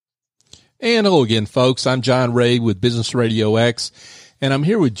And hello again, folks. I'm John Ray with Business Radio X, and I'm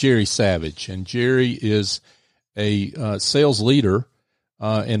here with Jerry Savage. And Jerry is a sales leader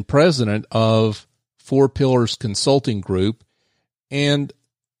and president of Four Pillars Consulting Group. And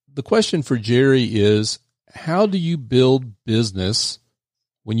the question for Jerry is, how do you build business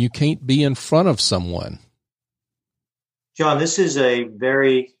when you can't be in front of someone? John, this is a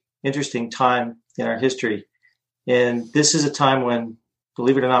very interesting time in our history. And this is a time when,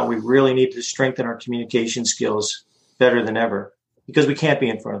 believe it or not, we really need to strengthen our communication skills better than ever because we can't be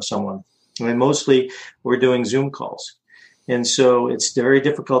in front of someone. I mean, mostly we're doing Zoom calls. And so it's very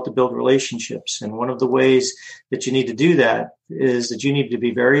difficult to build relationships. And one of the ways that you need to do that is that you need to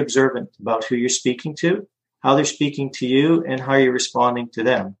be very observant about who you're speaking to, how they're speaking to you, and how you're responding to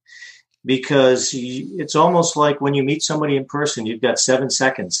them. Because it's almost like when you meet somebody in person, you've got 7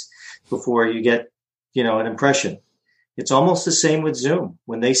 seconds before you get, an impression. It's almost the same with Zoom.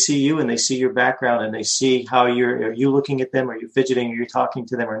 When they see you and they see your background and they see how are you looking at them, are you fidgeting, are you talking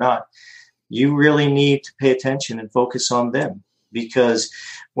to them or not? You really need to pay attention and focus on them, because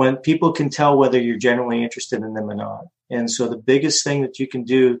when people can tell whether you're genuinely interested in them or not. And so the biggest thing that you can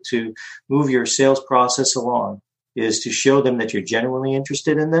do to move your sales process along is to show them that you're genuinely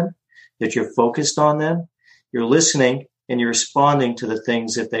interested in them, that you're focused on them, you're listening, and you're responding to the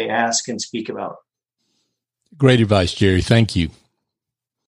things that they ask and speak about. Great advice, Jerry. Thank you.